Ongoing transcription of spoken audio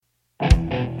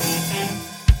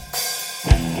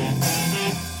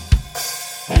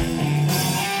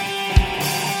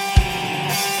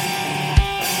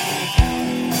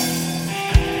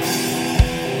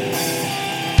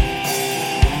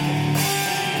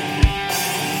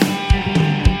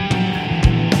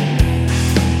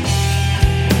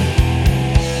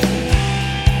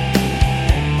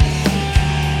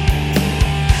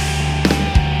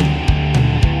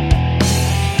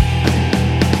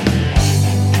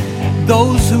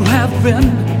Those who have been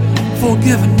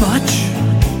forgiven much,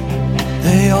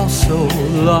 they also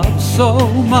love so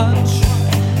much.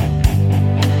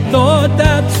 Lord,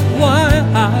 that's why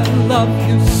I love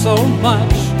you so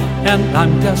much, and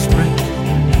I'm desperate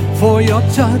for your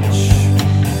touch.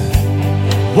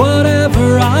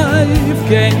 Whatever I've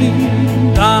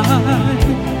gained, I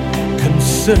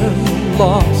consider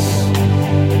loss,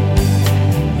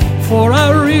 for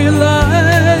I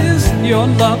realize your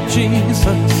love,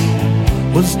 Jesus,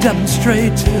 was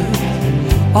demonstrated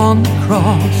on the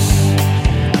cross.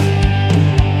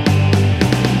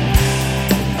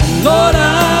 Lord,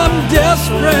 I'm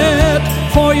desperate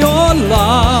for your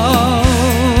love.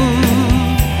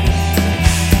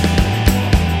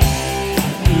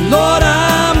 Lord,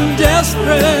 I'm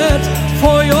desperate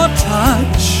for your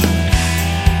touch.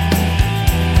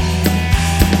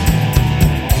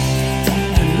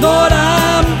 Lord,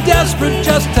 I'm desperate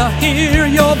just to hear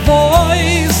your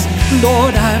voice.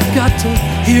 Lord, I've got to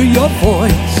hear your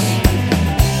voice.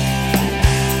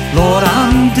 Lord,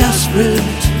 I'm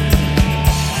desperate.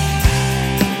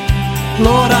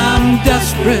 Lord, I'm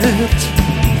desperate.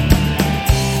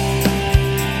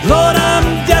 Lord,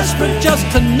 I'm desperate just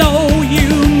to know you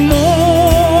more.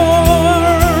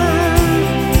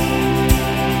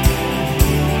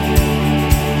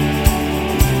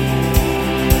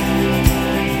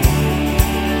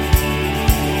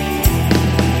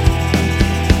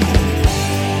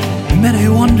 Many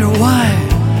wonder why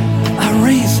I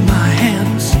raise my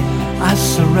hands. I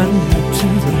surrender to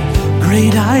the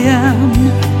great I am.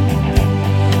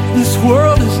 This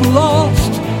world is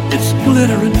lost, its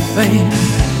glitter and fame.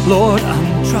 Lord,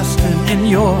 I'm trusting in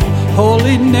your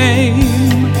holy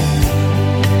name.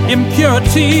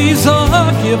 Impurities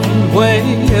are given way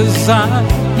as I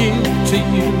give to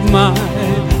you my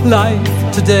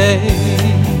life today.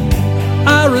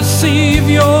 I receive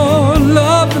your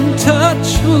love and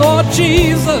touch. Lord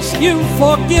Jesus, you've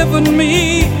forgiven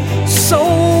me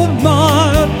so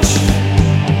much.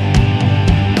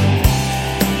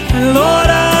 Lord,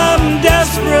 I'm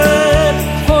desperate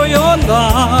for your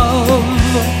love.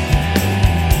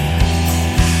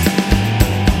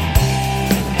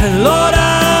 Lord,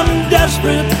 I'm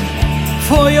desperate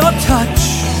for your touch.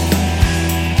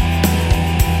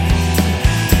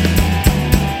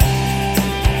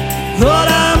 Lord,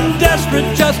 I'm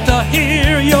desperate just to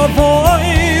hear your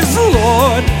voice.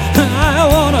 Lord, I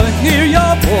want to hear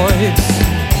your voice.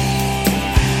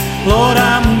 Lord,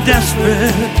 I'm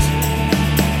desperate.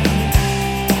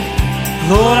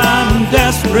 Lord, I'm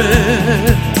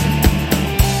desperate.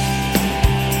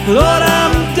 Lord,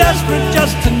 I'm desperate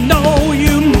just to know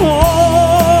you more.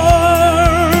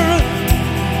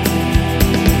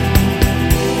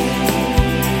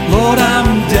 Lord, I'm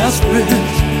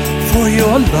desperate for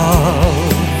your love.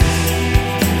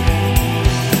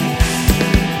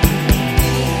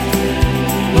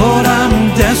 Lord,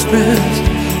 I'm desperate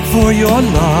for your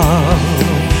love.